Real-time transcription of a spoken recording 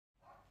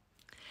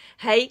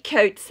Hey,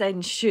 coats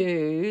and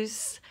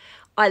shoes.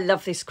 I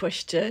love this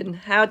question.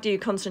 How do you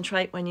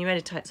concentrate when you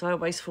meditate? So I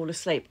always fall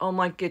asleep. Oh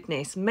my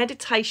goodness.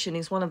 Meditation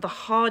is one of the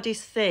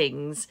hardest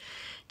things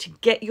to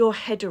get your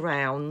head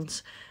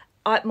around.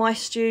 My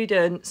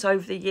students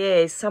over the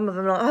years, some of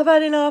them are like, I've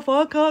had enough,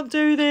 I can't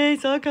do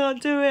this, I can't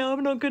do it,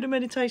 I'm not good at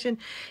meditation.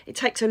 It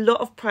takes a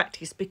lot of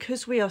practice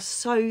because we are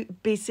so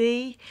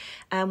busy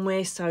and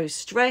we're so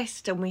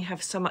stressed and we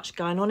have so much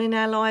going on in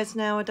our lives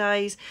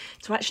nowadays.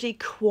 To actually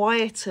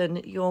quieten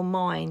your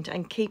mind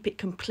and keep it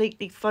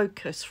completely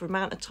focused for an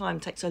amount of time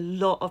takes a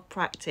lot of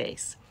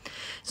practice.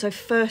 So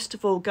first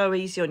of all, go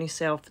easy on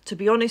yourself. To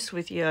be honest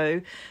with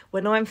you,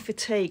 when I'm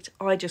fatigued,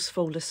 I just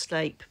fall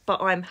asleep.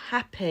 But I'm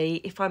happy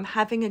if I'm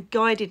having a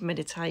guided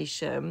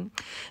meditation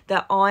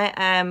that I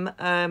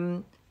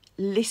am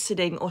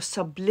listening, or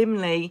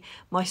subliminally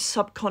my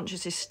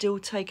subconscious is still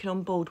taking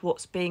on board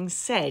what's being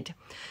said.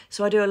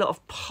 So I do a lot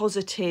of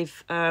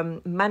positive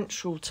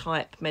mantra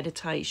type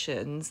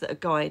meditations that are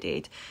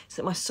guided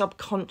so that my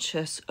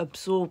subconscious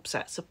absorbs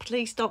that. So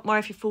please don't worry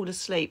if you fall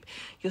asleep.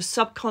 Your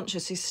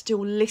subconscious is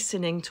still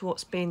listening to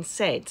what's being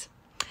said.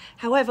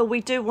 However,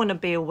 we do want to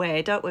be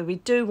aware, don't we? We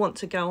do want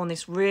to go on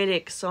this really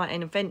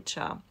exciting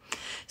adventure.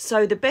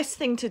 So the best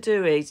thing to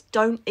do is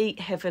don't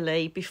eat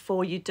heavily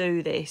before you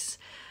do this.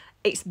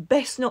 It's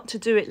best not to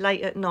do it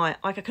late at night.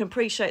 I can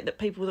appreciate that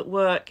people that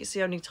work, it's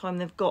the only time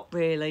they've got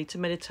really to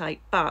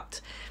meditate, but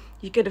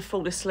you're going to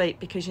fall asleep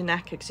because you're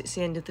knackered because it's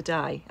the end of the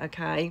day,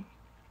 okay?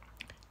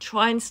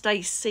 Try and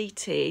stay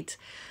seated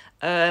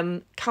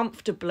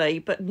comfortably,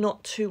 but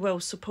not too well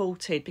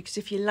supported, because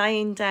if you're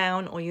laying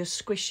down or you're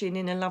squishing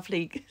in a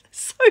lovely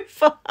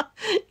sofa,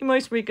 you're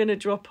most probably going to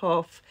drop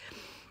off.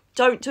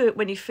 Don't do it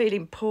when you're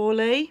feeling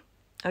poorly,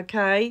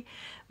 okay?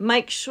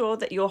 Make sure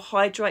that you're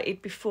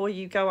hydrated before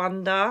you go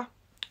under.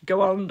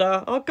 Go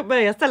under. Oh, look at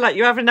me. I sound like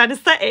you have an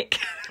anaesthetic.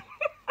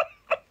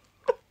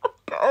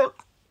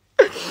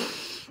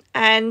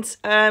 And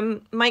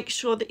make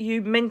sure that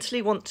you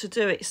mentally want to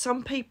do it.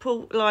 Some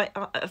people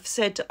have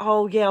said,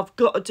 oh yeah, I've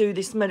got to do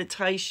this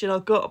meditation,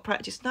 I've got to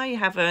practice. No, you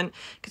haven't,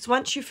 because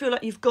once you feel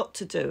like you've got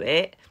to do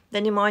it,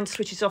 then your mind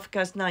switches off and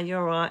goes, no, you're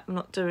all right, I'm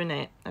not doing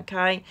it,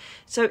 okay?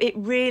 So it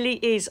really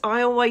is.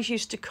 I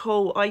used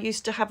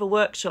to have a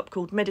workshop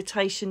called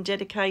Meditation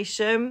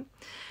Dedication,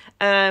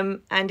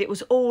 and it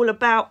was all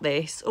about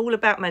this, all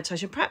about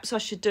meditation. Perhaps I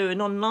should do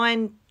an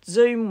online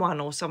Zoom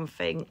one or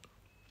something,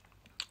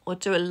 or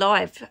do a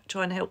live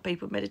trying to help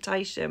people with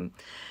meditation,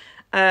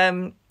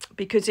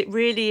 because it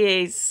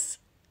really is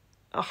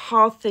a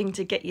hard thing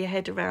to get your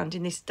head around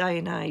in this day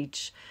and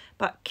age.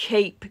 But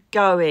keep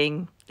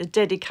going. The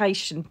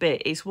dedication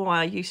bit is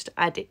why I used to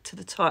add it to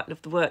the title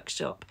of the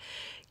workshop.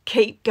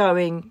 Keep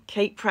going,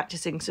 keep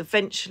practicing, so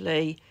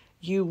eventually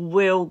you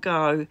will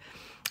go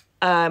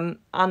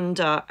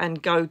under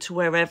and go to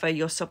wherever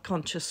your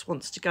subconscious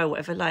wants to go,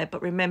 whatever layer.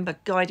 But remember,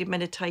 guided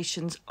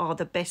meditations are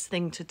the best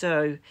thing to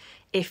do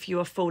if you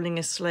are falling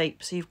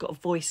asleep, so you've got a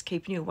voice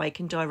keeping you awake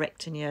and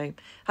directing you.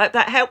 Hope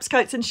that helps,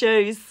 coats and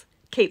shoes.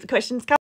 Keep the questions coming.